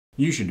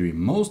you should be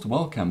most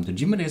welcome to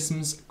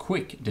Jimodism's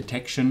quick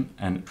detection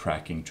and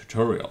tracking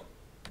tutorial.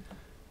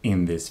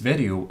 In this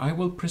video, I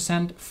will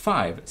present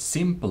 5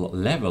 simple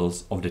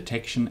levels of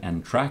detection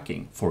and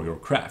tracking for your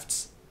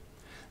crafts.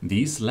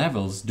 These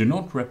levels do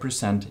not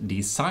represent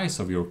the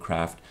size of your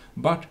craft,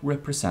 but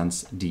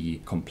represents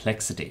the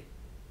complexity.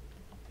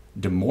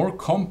 The more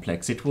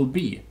complex it will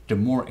be, the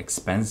more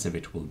expensive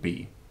it will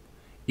be.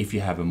 If you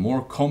have a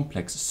more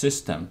complex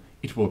system,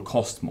 it will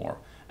cost more,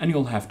 and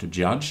you'll have to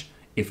judge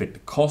if the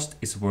cost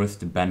is worth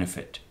the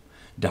benefit.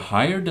 The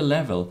higher the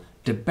level,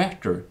 the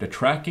better the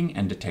tracking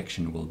and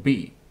detection will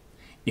be.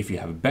 If you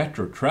have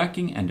better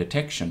tracking and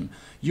detection,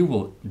 you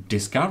will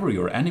discover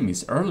your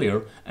enemies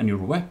earlier and your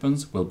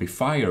weapons will be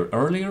fired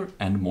earlier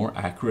and more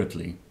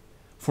accurately.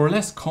 For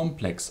less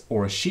complex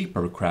or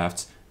cheaper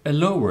crafts, a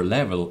lower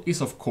level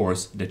is of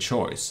course the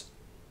choice.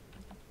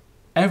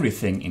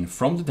 Everything in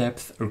From the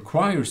Depth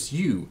requires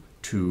you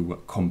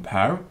to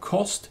compare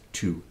cost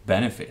to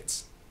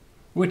benefits,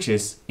 which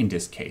is in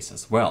this case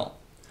as well.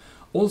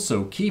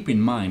 Also keep in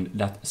mind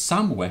that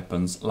some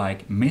weapons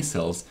like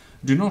missiles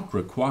do not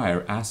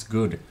require as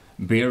good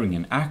bearing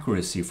and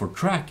accuracy for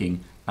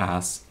tracking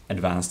as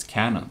advanced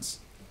cannons.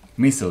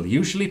 Missiles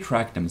usually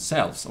track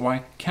themselves,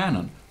 while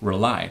cannon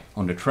rely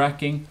on the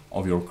tracking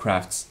of your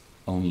crafts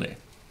only.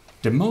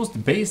 The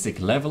most basic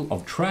level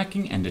of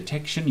tracking and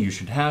detection you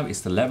should have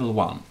is the level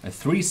 1, a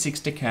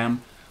 360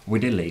 cam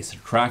with a laser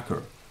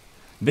tracker.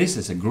 This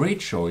is a great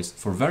choice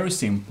for very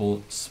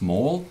simple,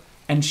 small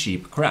and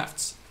cheap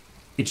crafts.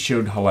 It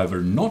should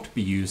however not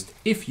be used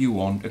if you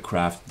want a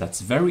craft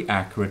that's very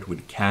accurate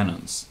with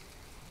cannons.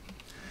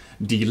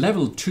 The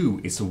level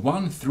 2 is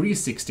one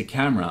 360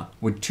 camera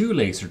with 2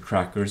 laser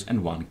trackers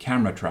and 1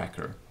 camera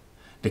tracker.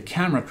 The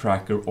camera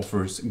tracker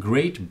offers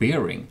great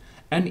bearing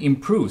and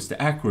improves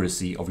the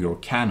accuracy of your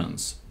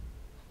cannons.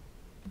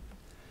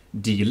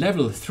 The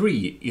level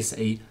 3 is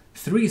a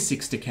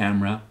 360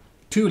 camera,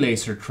 2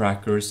 laser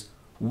trackers,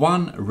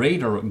 1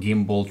 radar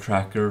gimbal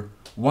tracker,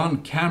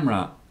 1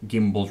 camera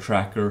gimbal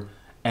tracker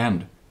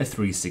and a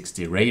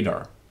 360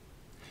 radar.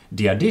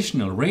 The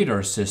additional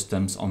radar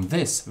systems on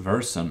this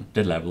version,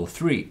 the level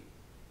 3,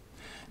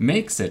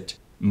 makes it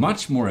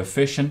much more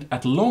efficient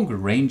at longer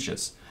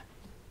ranges.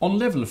 On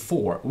level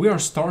 4 we are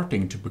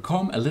starting to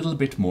become a little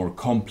bit more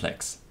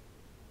complex.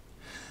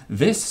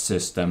 This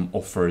system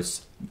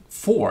offers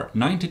 4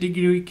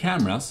 90-degree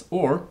cameras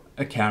or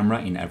a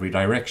camera in every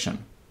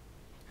direction,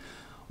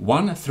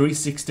 1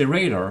 360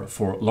 radar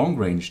for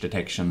long-range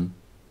detection,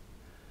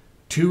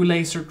 2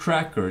 laser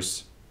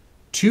trackers,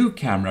 2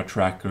 camera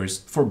trackers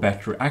for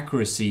better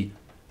accuracy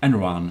and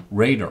 1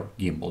 radar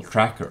gimbal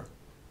tracker.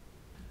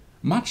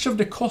 Much of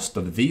the cost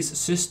of these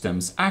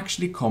systems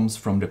actually comes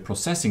from the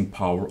processing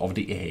power of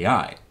the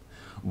AI.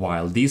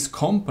 While these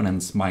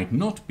components might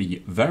not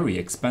be very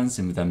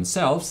expensive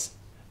themselves,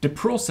 the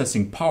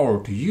processing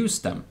power to use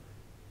them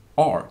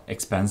are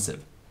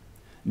expensive.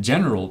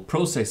 General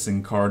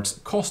processing cards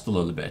cost a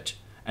little bit,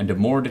 and the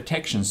more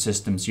detection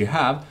systems you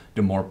have,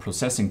 the more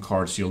processing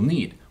cards you'll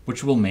need,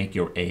 which will make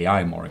your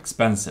AI more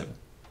expensive.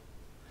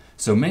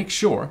 So make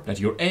sure that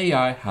your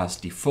AI has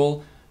the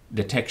full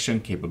detection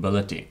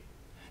capability.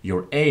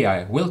 Your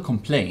AI will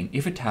complain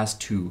if it has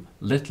too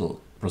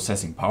little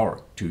processing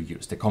power to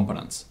use the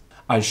components.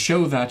 I'll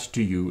show that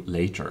to you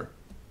later.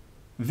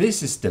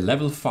 This is the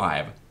level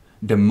 5,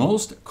 the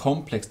most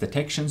complex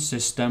detection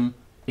system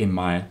in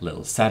my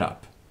little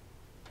setup.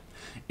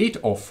 It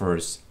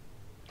offers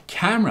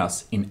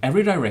cameras in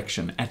every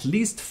direction, at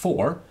least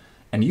 4,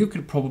 and you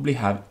could probably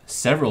have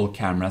several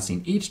cameras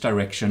in each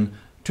direction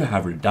to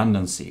have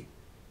redundancy.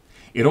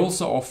 It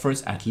also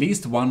offers at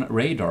least 1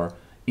 radar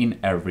in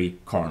every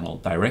cardinal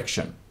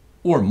direction,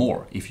 or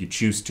more if you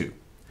choose to.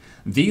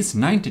 These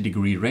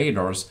 90-degree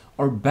radars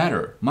are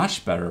better,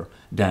 much better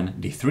than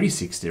the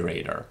 360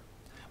 radar.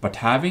 But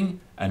having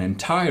an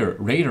entire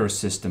radar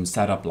system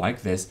set up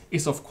like this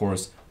is of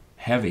course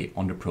heavy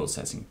on the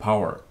processing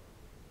power.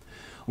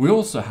 We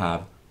also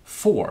have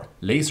 4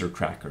 laser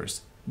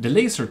trackers. The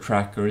laser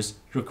trackers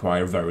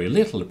require very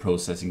little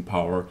processing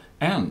power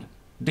and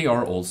they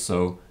are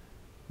also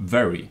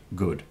very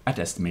good at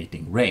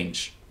estimating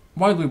range,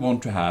 while we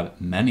want to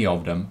have many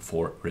of them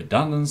for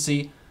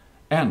redundancy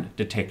and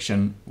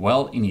detection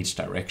well in each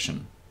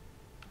direction.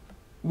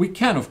 We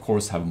can of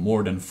course have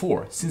more than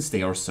 4 since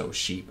they are so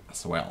cheap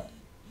as well.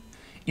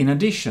 In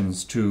addition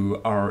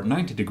to our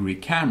 90-degree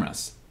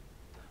cameras,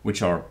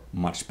 which are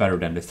much better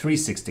than the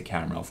 360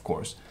 camera of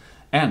course,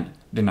 and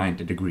the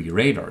 90-degree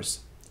radars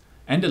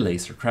and the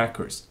laser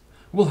trackers,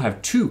 we'll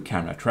have 2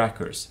 camera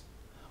trackers.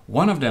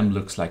 One of them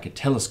looks like a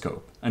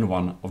telescope and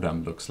one of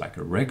them looks like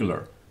a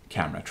regular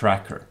camera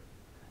tracker.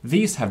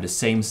 These have the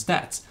same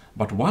stats,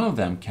 but one of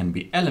them can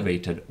be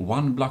elevated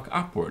 1 block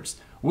upwards,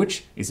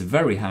 which is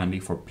very handy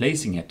for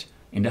placing it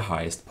in the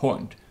highest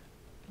point,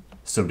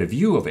 so the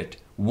view of it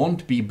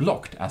won't be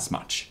blocked as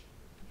much.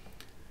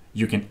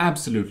 You can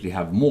absolutely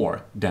have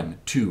more than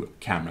 2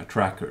 camera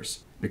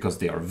trackers, because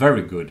they are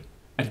very good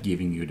at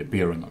giving you the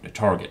bearing of the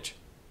target.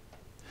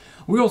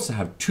 We also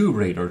have 2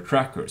 radar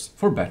trackers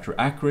for better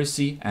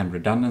accuracy and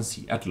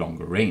redundancy at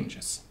longer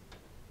ranges.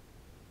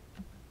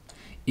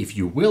 If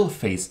you will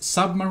face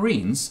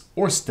submarines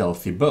or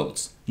stealthy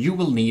boats, you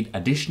will need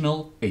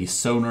a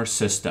sonar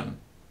system.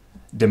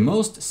 The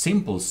most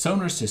simple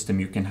sonar system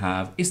you can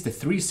have is the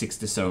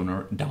 360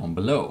 sonar down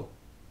below.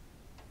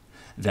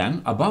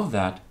 Then above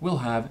that we'll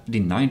have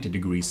the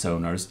 90-degree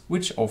sonars,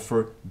 which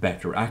offer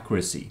better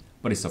accuracy,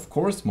 but is of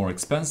course more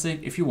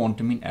expensive if you want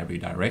them in every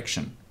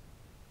direction.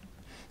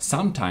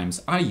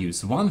 Sometimes I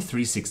use one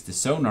 360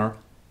 sonar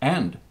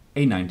and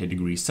a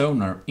 90-degree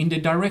sonar in the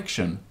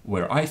direction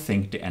where I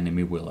think the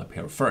enemy will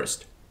appear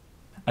first.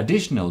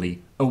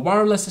 Additionally, a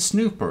wireless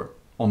snooper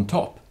on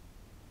top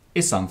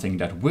is something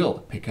that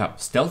will pick up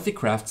stealthy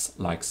crafts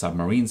like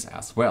submarines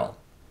as well.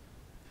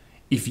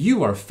 If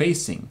you are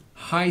facing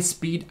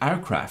high-speed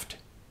aircraft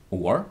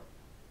or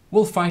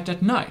will fight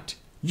at night,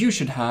 you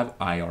should have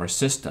IR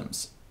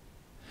systems.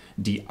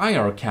 The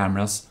IR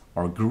cameras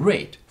are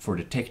great for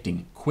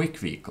detecting quick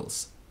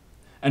vehicles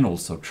and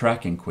also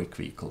tracking quick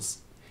vehicles.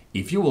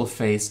 If you will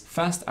face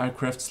fast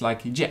aircrafts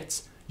like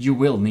jets, you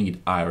will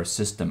need IR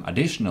system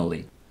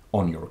additionally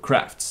on your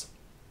crafts.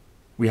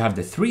 We have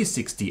the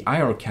 360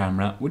 IR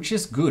camera, which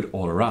is good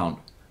all around.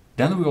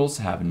 Then we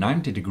also have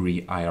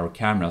 90-degree IR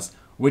cameras,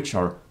 which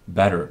are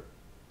better.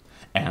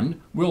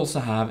 And we also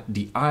have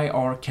the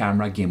IR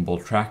camera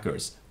gimbal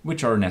trackers,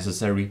 which are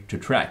necessary to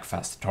track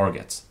fast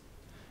targets.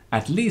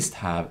 At least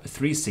have a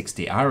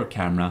 360 IR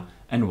camera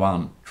and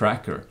one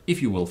tracker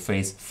if you will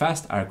face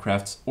fast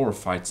aircrafts or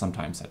fight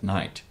sometimes at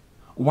night.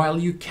 While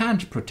you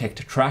can't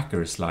protect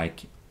trackers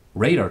like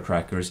radar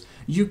trackers,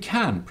 you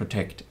can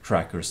protect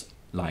trackers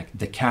like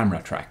the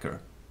camera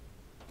tracker.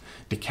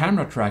 The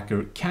camera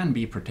tracker can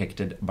be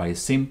protected by a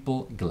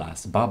simple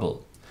glass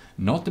bubble.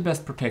 Not the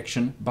best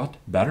protection, but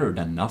better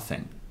than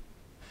nothing.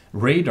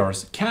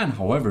 Radars can,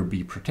 however,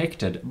 be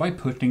protected by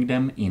putting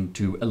them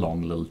into a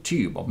long little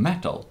tube of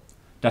metal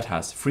that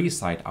has free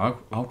sight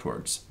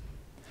outwards.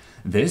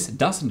 This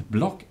doesn't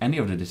block any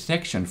of the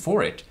detection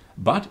for it,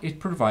 but it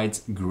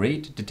provides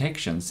great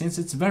detection since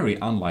it's very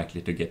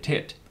unlikely to get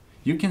hit.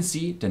 You can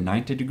see the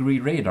 90-degree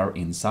radar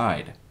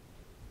inside.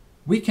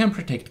 We can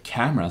protect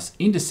cameras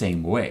in the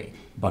same way,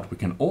 but we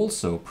can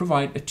also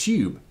provide a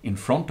tube in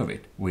front of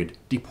it with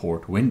the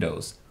port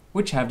windows,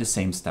 which have the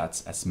same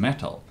stats as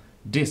metal.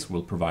 This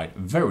will provide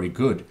very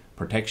good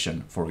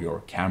protection for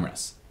your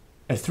cameras.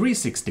 A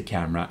 360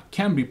 camera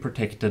can be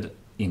protected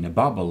in a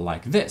bubble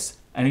like this,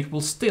 and it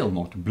will still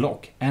not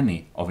block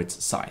any of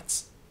its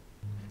sights.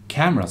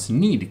 Cameras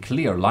need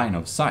clear line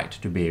of sight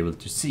to be able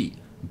to see,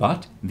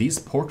 but these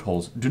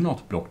portholes do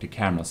not block the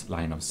camera's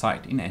line of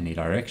sight in any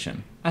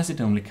direction, as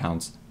it only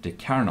counts the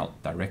cardinal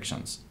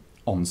directions.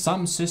 On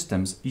some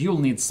systems you'll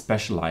need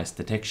specialized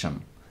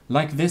detection,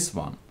 like this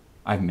one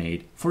I've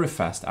made for a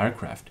fast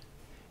aircraft.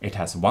 It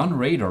has one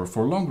radar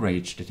for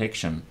long-range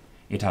detection,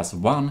 it has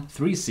one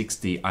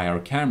 360 IR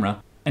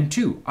camera and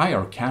 2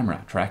 IR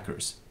camera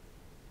trackers.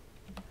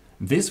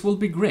 This will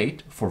be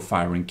great for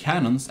firing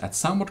cannons at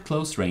somewhat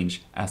close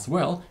range as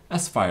well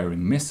as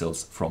firing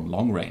missiles from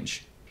long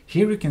range.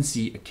 Here you can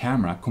see a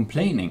camera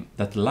complaining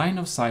that the line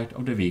of sight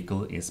of the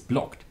vehicle is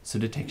blocked, so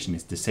detection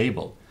is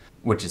disabled,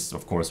 which is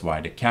of course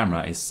why the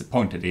camera is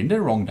pointed in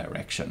the wrong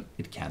direction,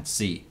 it can't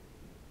see.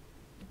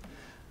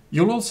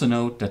 You'll also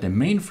note that the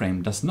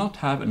mainframe does not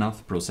have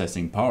enough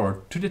processing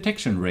power, so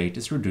detection rate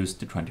is reduced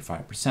to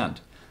 25%,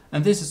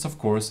 and this is of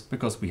course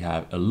because we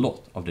have a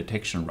lot of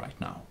detection right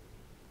now.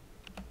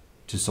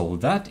 To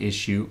solve that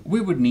issue,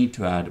 we would need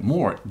to add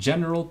more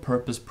general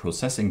purpose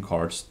processing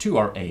cards to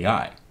our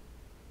AI,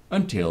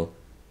 until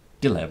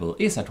the level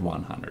is at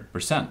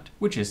 100%,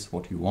 which is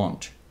what you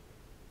want.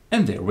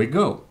 And there we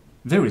go.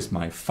 There is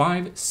my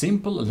 5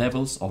 simple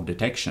levels of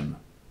detection.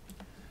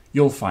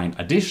 You'll find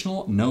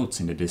additional notes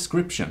in the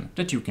description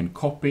that you can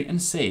copy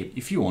and save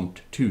if you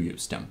want to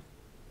use them.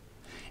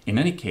 In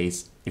any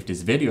case, if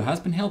this video has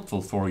been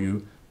helpful for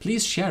you,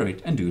 please share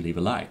it and do leave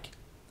a like.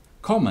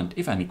 Comment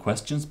if any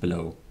questions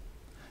below.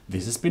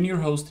 This has been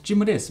your host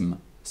Jimodism,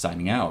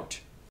 signing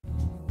out.